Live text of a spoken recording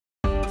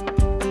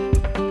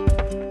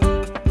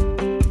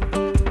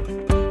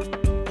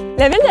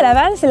La ville de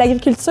Laval, c'est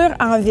l'agriculture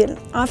en ville.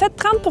 En fait,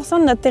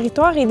 30 de notre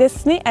territoire est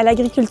destiné à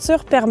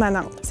l'agriculture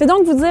permanente. C'est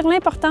donc vous dire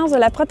l'importance de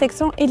la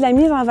protection et de la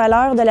mise en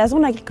valeur de la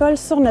zone agricole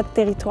sur notre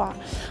territoire.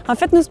 En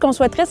fait, nous, ce qu'on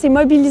souhaiterait, c'est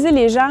mobiliser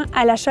les gens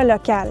à l'achat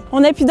local.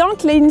 On appuie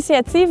donc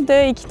l'initiative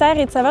de Équiterre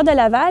et de Saveurs de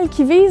Laval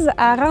qui vise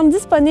à rendre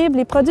disponibles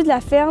les produits de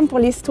la ferme pour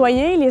les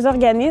citoyens, les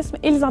organismes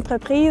et les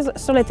entreprises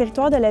sur le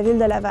territoire de la ville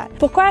de Laval.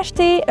 Pourquoi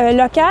acheter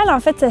local? En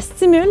fait, ça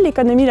stimule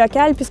l'économie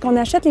locale puisqu'on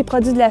achète les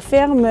produits de la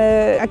ferme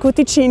à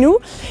côté de chez nous.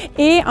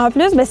 Et en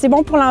plus, c'est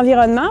bon pour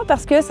l'environnement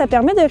parce que ça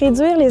permet de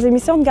réduire les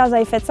émissions de gaz à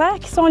effet de serre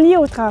qui sont liées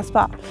au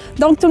transport.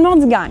 Donc, tout le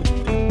monde y gagne.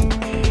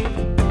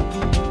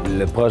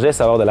 Le projet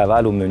Saveurs de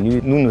Laval au menu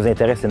nous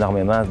intéresse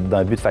énormément dans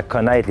le but de faire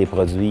connaître les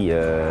produits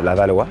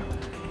lavallois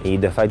et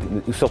de faire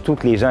surtout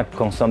que les gens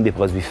consomment des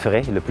produits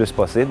frais le plus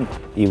possible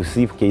et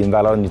aussi pour qu'il y ait une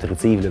valeur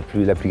nutritive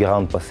la plus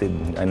grande possible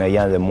en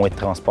ayant le moins de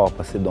transport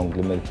possible. Donc,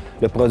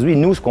 le produit,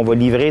 nous, ce qu'on va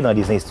livrer dans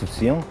les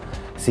institutions,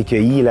 c'est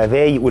cueilli la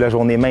veille ou la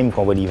journée même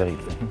qu'on va livrer.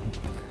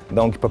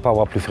 Donc, il ne peut pas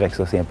avoir plus frais que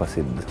ça, c'est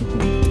impossible.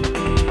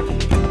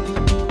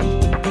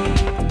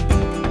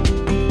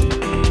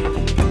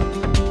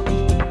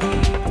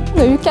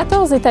 On a eu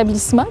 14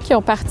 établissements qui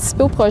ont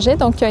participé au projet,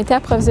 donc qui ont été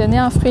approvisionnés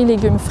en fruits et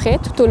légumes frais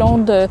tout au long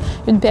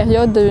d'une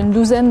période d'une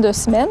douzaine de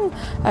semaines,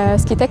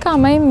 ce qui était quand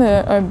même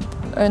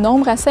un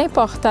nombre assez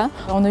important.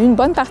 On a eu une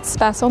bonne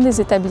participation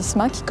des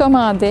établissements qui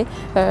commandaient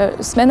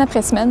semaine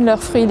après semaine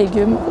leurs fruits et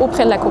légumes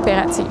auprès de la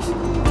coopérative.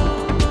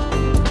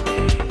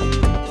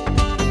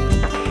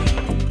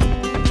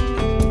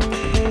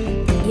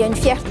 Il y a une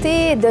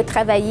fierté de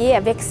travailler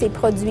avec ces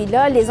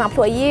produits-là. Les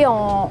employés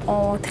ont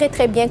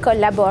très bien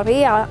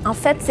collaboré. En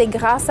fait, c'est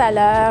grâce à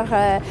leur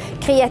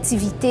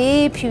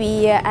créativité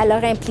puis à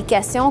leur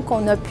implication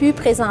qu'on a pu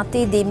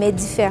présenter des mets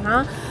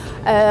différents.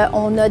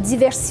 On a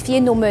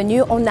diversifié nos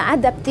menus. On a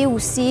adapté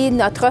aussi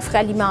notre offre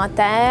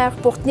alimentaire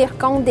pour tenir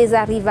compte des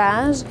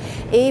arrivages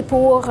et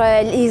pour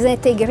les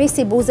intégrer,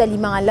 ces beaux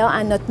aliments-là,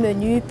 à notre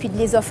menu puis de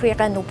les offrir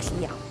à nos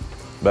clients.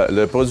 Bien,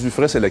 le produit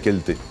frais, c'est la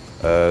qualité.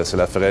 C'est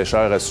la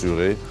fraîcheur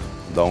assurée.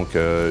 Donc,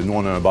 nous,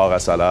 on a un bar à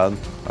salade.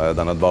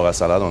 Dans notre bar à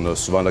salade, on a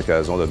souvent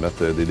l'occasion de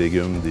mettre des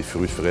légumes, des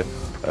fruits frais.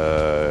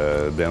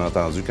 Bien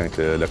entendu, quand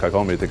le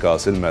concombre a été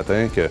cassé le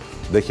matin, que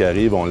dès qu'il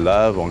arrive, on le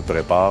lave, on le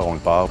prépare, on le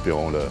part, puis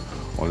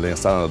on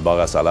l'installe dans notre bar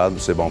à salade.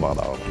 C'est bon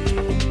vendeur.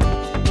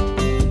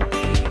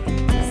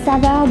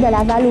 Saveurs de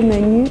Laval au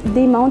menu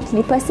démontre qu'il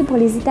est possible pour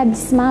les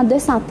établissements de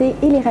santé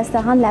et les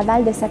restaurants de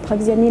Laval de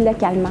s'approvisionner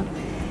localement.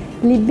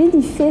 Les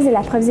bénéfices de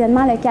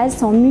l'approvisionnement local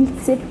sont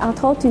multiples,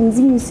 entre autres une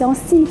diminution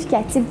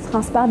significative du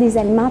transport des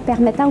aliments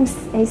permettant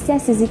ainsi à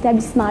ces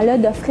établissements-là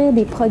d'offrir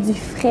des produits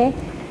frais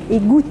et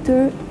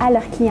goûteux à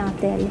leur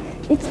clientèle.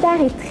 Équiterre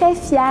est très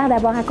fier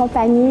d'avoir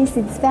accompagné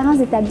ces différents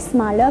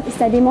établissements-là et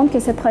ça démontre que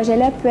ce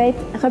projet-là peut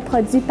être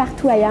reproduit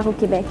partout ailleurs au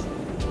Québec.